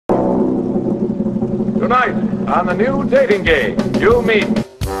Tonight, on the new dating game, you'll meet...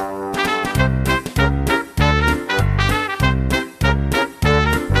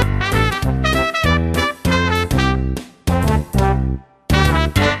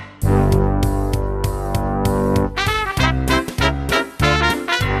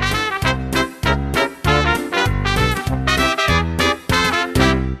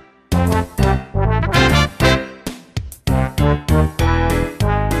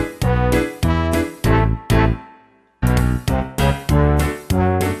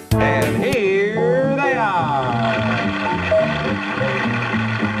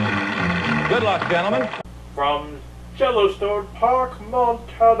 Good luck, gentlemen. From Yellowstone Park,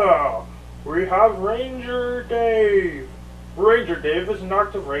 Montana, we have Ranger Dave. Ranger Dave is an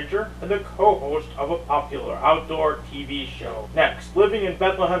active ranger and the co-host of a popular outdoor TV show. Next, living in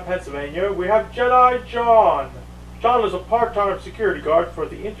Bethlehem, Pennsylvania, we have Jedi John. John is a part-time security guard for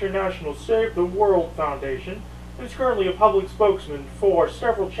the International Save the World Foundation and is currently a public spokesman for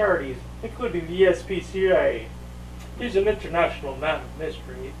several charities, including the SPCA. He's an international man of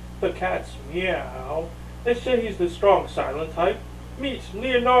mystery. The cats meow. They say he's the strong silent type. Meet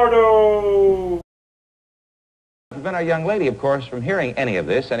Leonardo! To prevent our young lady, of course, from hearing any of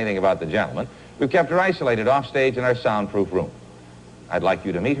this, anything about the gentleman, we've kept her isolated off stage in our soundproof room. I'd like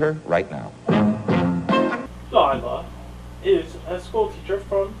you to meet her right now. Lila is a school teacher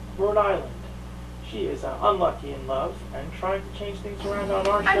from Rhode Island. She is unlucky in love and trying to change things around on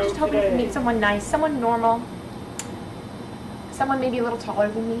our show. I'm just hoping to meet someone nice, someone normal. Someone maybe a little taller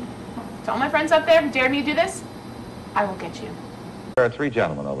than me. To all my friends out there who dared me to do this, I will get you. There are three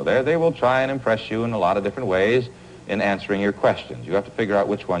gentlemen over there. They will try and impress you in a lot of different ways in answering your questions. You have to figure out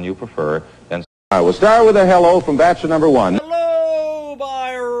which one you prefer. Then we'll start with a hello from bachelor number one. Hello,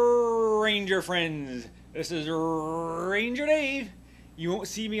 my Ranger friends. This is Ranger Dave. You won't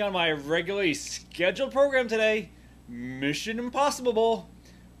see me on my regularly scheduled program today. Mission Impossible.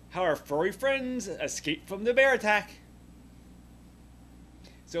 How our furry friends escape from the bear attack.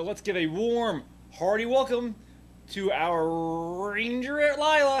 So let's give a warm, hearty welcome to our Rangerette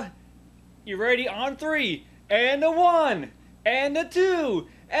Lila. You ready? On three, and a one, and a two,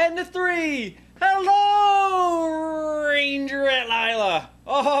 and a three. Hello, Rangerette Lila.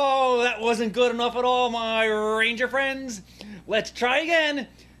 Oh, that wasn't good enough at all, my Ranger friends. Let's try again.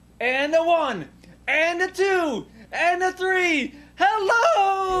 And a one, and a two, and a three.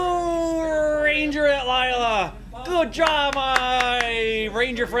 Hello, Rangerette Lila. Good job, my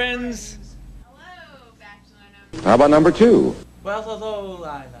Ranger friends. Hello, bachelor number. How about number two? Well, hello,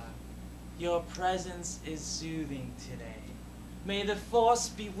 Lila. Your presence is soothing today. May the Force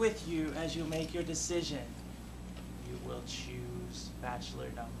be with you as you make your decision. You will choose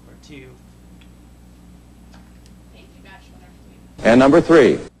bachelor number two. Thank you, bachelor number two. And number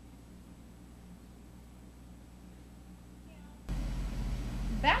three.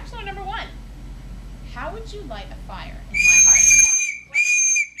 Bachelor number one. How would you light a fire in my heart?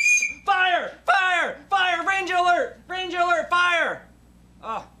 Fire! Fire! Fire! Ranger alert! Ranger alert! Fire!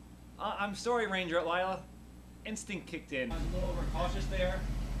 Oh, I'm sorry, Ranger Lila. Instinct kicked in. I was a little overcautious there.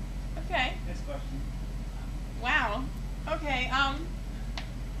 Okay. Next question. Wow. Okay,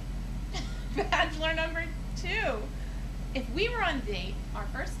 bachelor number two. If we were on a date, our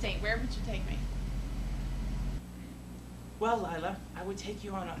first date, where would you take me? Well, Lila, I would take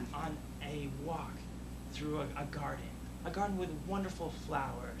you on a walk through a garden with wonderful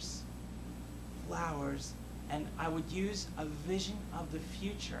flowers. And I would use a vision of the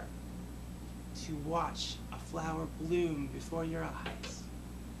future to watch a flower bloom before your eyes.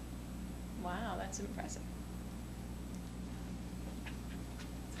 Wow, that's impressive.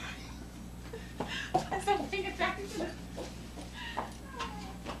 I'm so being attracted to this.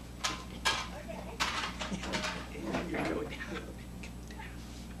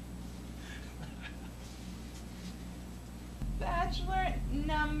 Bachelor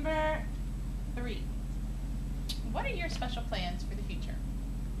number three. What are your special plans for the future?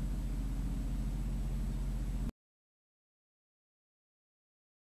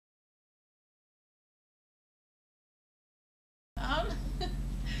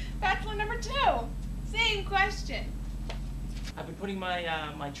 Bachelor number two. Same question. I've been putting my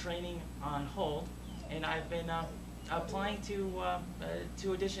my training on hold, and I've been applying to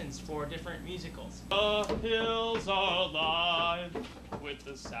auditions for different musicals. The hills are alive with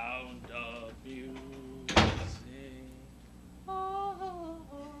the sound of music.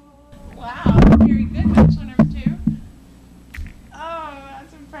 Wow, very good, bachelor number two. Oh,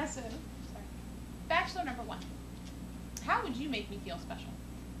 that's impressive. Sorry. Bachelor number one. How would you make me feel special?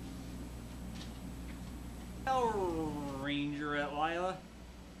 Oh, Ranger at Lila.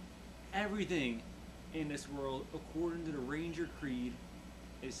 Everything. in this world, according to the Ranger Creed,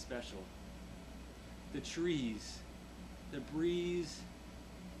 is special. The trees, the breeze,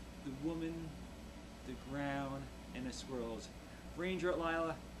 the woman, the ground, and the squirrels. Ranger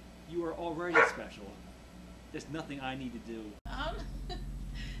Lila, you are already special. There's nothing I need to do.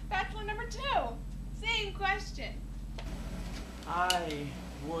 Bachelor number 2. Same question. I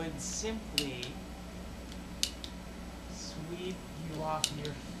would simply sweep you off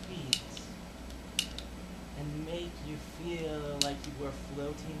your feet and make you feel like you were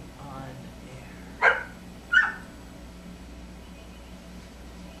floating on air.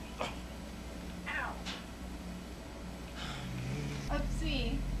 Ow. Let's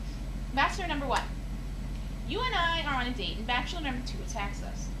see. Bachelor number 1. You and I are on a date, and Bachelor number 2 attacks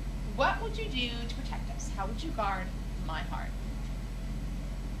us. What would you do to protect us? How would you guard my heart?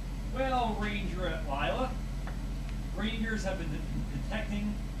 Well, Rangerette Lila, Rangers have been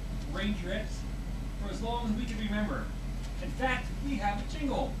detecting Rangerettes for as long as we can remember. In fact, we have a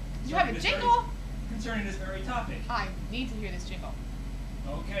jingle. You have a jingle? Concerning this very topic. I need to hear this jingle.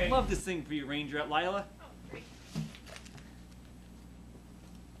 Okay. Love to sing for you, Rangerette Lila. Oh, great.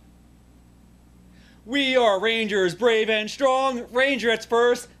 We are Rangers, brave and strong. Rangerettes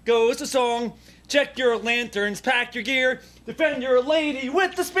first goes the song. Check your lanterns, pack your gear. Defend your lady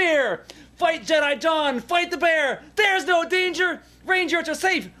with the spear. Fight Jedi John, fight the bear. There's no danger. Rangerettes are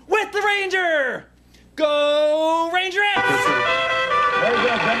safe with the Ranger. Go Rangerettes! Very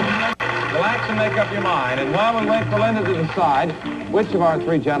good, gentlemen. Relax and make up your mind. And while we wait for Linda to decide which of our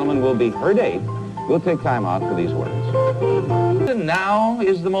 3 gentlemen will be her date, we'll take time out for these words. And now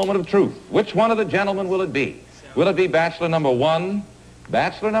is the moment of truth. Which one of the gentlemen will it be? Will it be Bachelor number 1,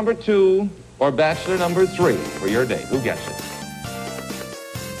 Bachelor number 2, or Bachelor number 3 for your date? Who gets it?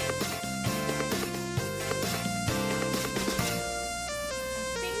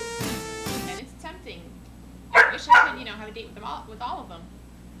 And it's tempting. I wish I could, have a date with all of them.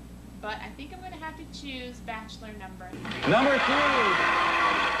 But I think I'm going to have to choose Bachelor number 3. Number 3.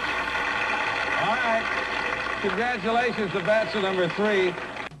 All right. Congratulations to Bachelor number 3.